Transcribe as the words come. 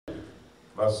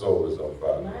My soul is on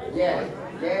fire. Yes,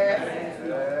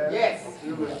 yes, yes.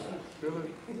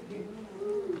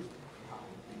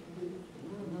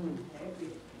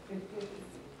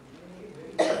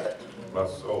 My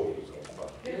soul is on fire.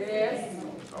 Yes.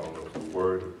 I don't know if it's a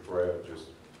word of prayer, just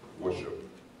worship.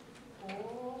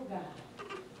 Oh, God.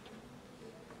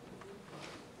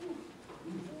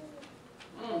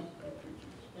 Thank you,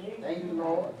 Jesus. Thank you,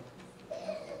 Lord.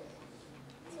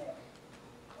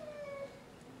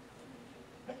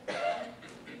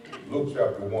 Luke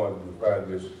chapter 1, we find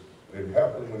this. And it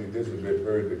happened when Elizabeth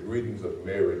heard the greetings of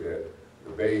Mary that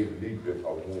the babe leaped in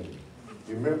her womb.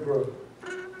 You remember,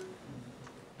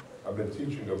 I've been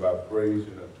teaching about praise,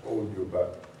 and I told you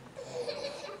about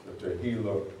the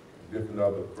Tehillah and different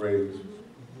other praise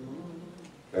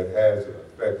that has an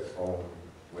effect on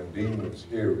when demons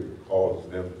hear it, causes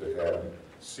them to have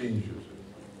seizures.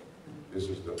 This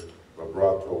is the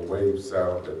vibrato wave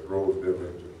sound that throws them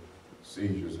into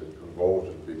seizures and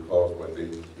convulsions, because when they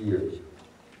hear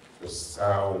the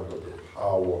sound of the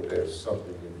power, there's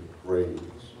something in the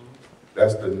praise.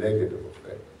 That's the negative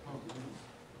effect.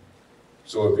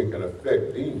 So if it can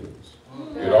affect demons,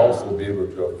 it also be able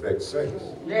to affect saints.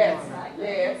 Yes,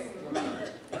 yes.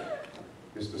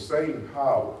 It's the same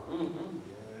power,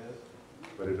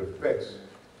 but it affects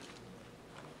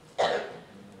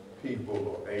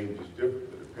people or angels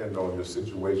differently, depending on your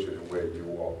situation and where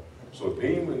you are. So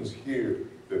demons hear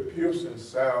the piercing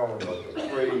sound of the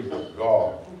praise of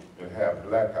God and have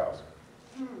blackouts.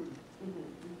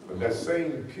 But that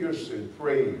same piercing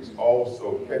praise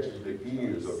also catches the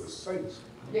ears of the saints.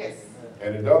 Yes.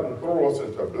 And it doesn't throw us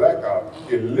into blackout.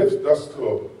 It lifts us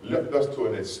to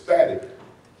an ecstatic,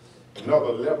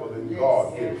 another level in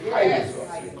God. It heightens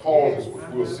us. It causes, which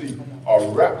we'll see, a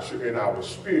rapture in our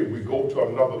spirit. We go to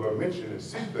another dimension and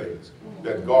see things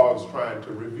that God is trying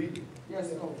to reveal.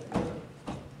 Yes, Lord.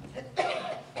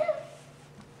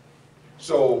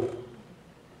 So,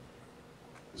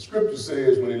 the scripture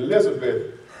says when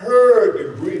Elizabeth heard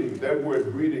the greeting, that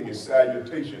word greeting is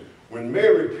salutation. When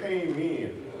Mary came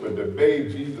in with the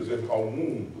babe Jesus in her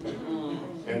womb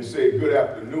and said, good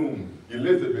afternoon,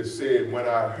 Elizabeth said, when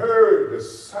I heard the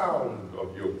sound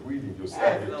of your greeting, your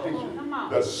salutation,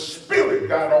 the Spirit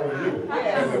got on me.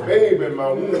 And the babe in my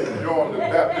womb joined the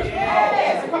baptism.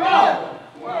 Yes, come on.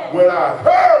 When I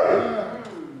heard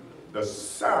the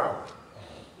sound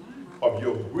of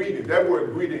your greeting, that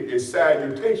word greeting is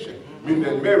salutation, meaning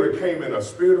that Mary came in a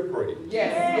spirit of praise.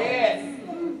 Yes, yes.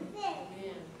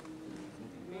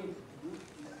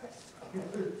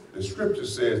 The scripture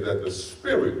says that the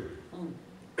Spirit,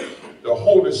 the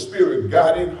Holy Spirit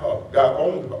got in her, got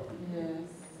on her. Yes.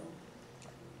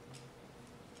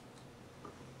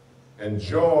 And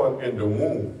John in the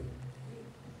womb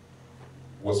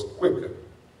was quickened.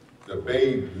 The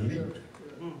babe leaped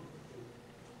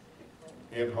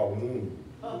in her womb.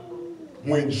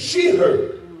 When she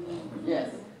heard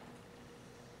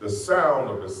the sound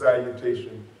of the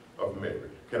salutation of Mary.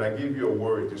 Can I give you a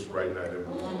word just right now?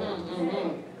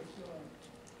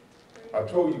 I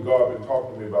told you God been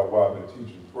talking to me about why I've been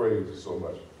teaching praise so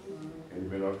much. And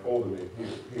you've been unfolding it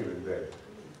here and there.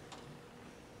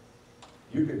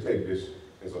 You can take this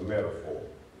as a metaphor.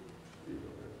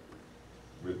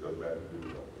 It doesn't matter if you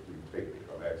don't, but you can take it.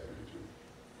 I'm asking you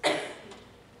to.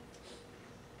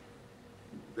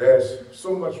 There's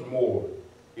so much more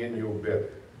in your belly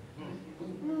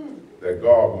that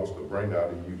God wants to bring out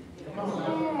of you.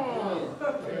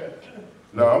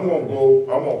 Now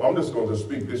I'm just going to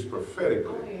speak this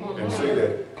prophetically and say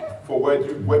that for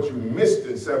what you missed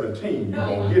in 17, you're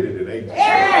going to get it in 18.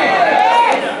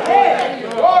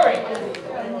 Glory.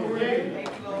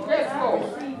 Yes, Lord.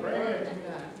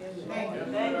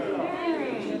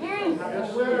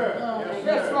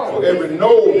 Yes, Lord. For every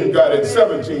no you got in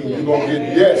 17, you're going to get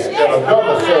yes and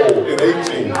another soul in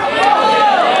 18.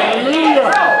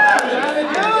 Hallelujah.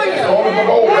 Hallelujah. Only the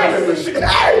Lord that can receive. Hey.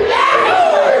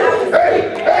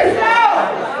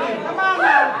 Come on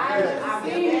now.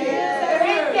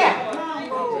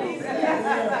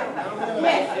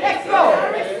 Yes, Lord.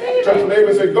 Touch your neighbor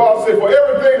and say, God said, for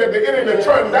everything that the enemy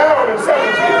turned down in 17,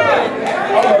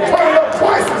 I'm going to turn it up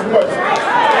twice as much.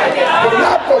 But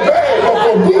not for bad, but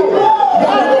for good.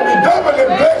 Now you're going to be doubly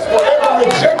blessed for every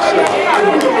rejection if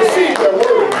you can receive that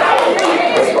word.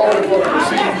 Let's go in for the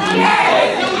receive.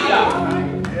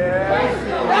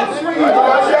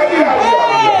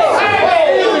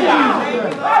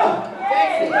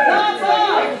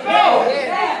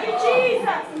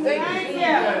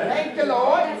 Thank you,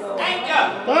 Lord.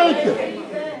 Thank you.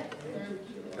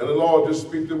 And the Lord just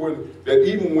speak the word that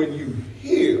even when you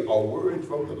hear a word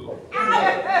from the Lord,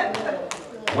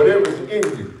 whatever's in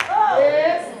you,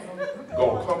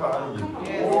 gonna come out of you.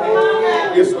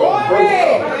 It's going to burst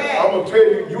out. I'm going to tell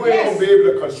you, you ain't going to be able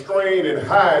to constrain and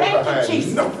hide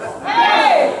behind nothing.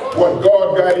 What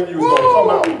God got in you is going to come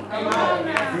out. You're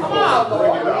going to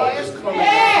bring it out. It's coming out.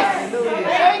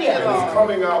 And it's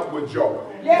coming out with joy.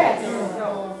 Yes.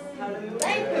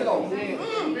 Thank you, Lord.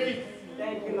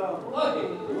 Thank you, Lord.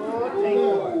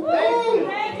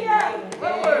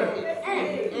 Thank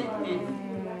you.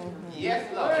 Yes,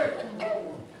 Lord.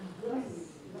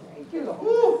 Thank you,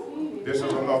 Lord. This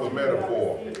is another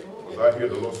metaphor. Because I hear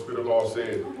the Lord, Spirit of the Lord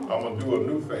said, I'm going to do a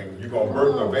new thing. You're going to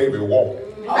birth a baby walking.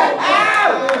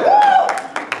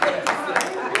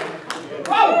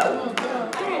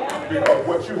 Because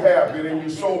what you have been in you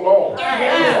so long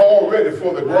is all ready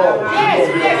for the grown. You're going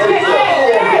to be a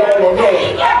full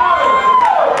grown.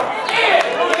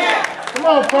 Come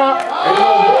on, Pop.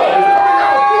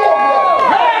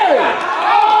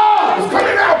 It's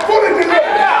coming out fully delivered.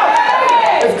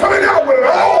 It's coming out with an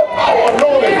all-power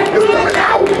anointing. It's coming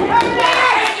out.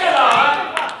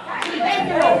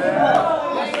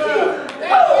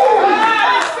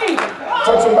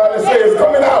 Touch somebody and say it's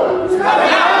coming out. It's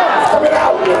coming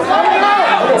out.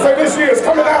 I'm going to say this year it's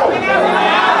coming out.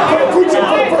 Put a preacher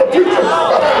behind it.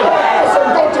 So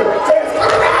don't you say it's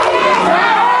coming out.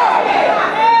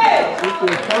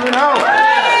 It's coming out.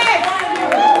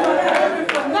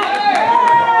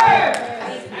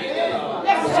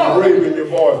 Raise in your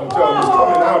voice and tell them it's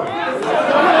coming out.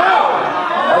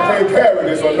 I can't carry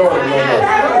this anointing no more.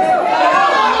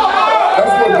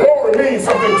 That's what glory means,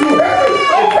 something too heavy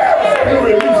to carry, so you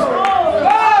release it.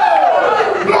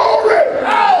 Glory!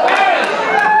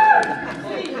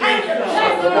 Thank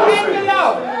you,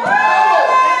 Lord.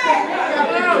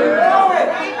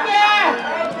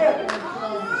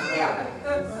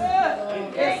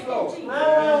 Yes, Lord.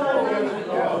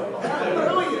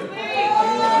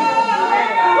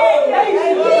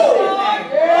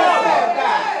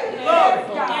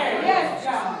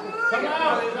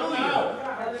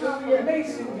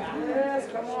 Yes,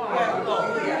 come on.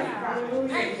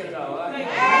 Thank you, Lord.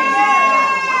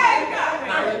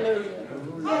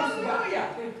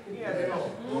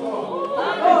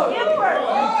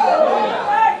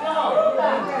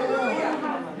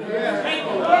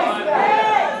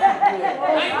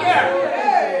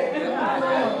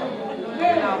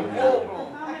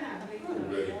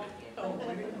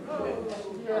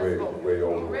 Way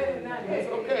over. It's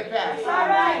okay, Pastor. All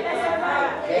right, that's all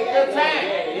right. Take your time.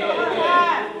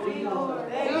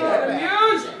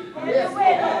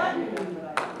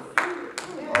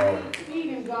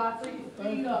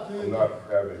 I'm not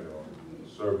having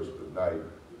service tonight,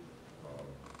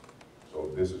 so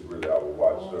this is really our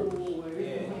watch service. I'm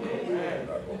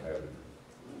not going to have it.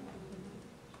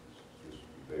 Just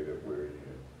the day that we're in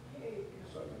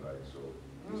Sunday night. So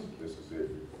this is it.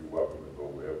 You're welcome to go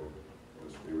wherever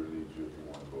the Spirit leads you. If you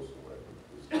want to go somewhere,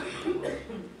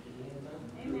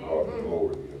 God the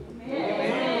glory.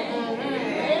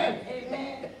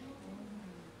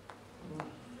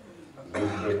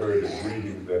 Elizabeth heard the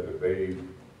greeting that the babe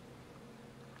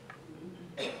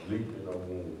leaped in her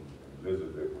womb.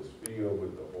 Elizabeth was filled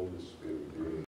with the Holy Spirit.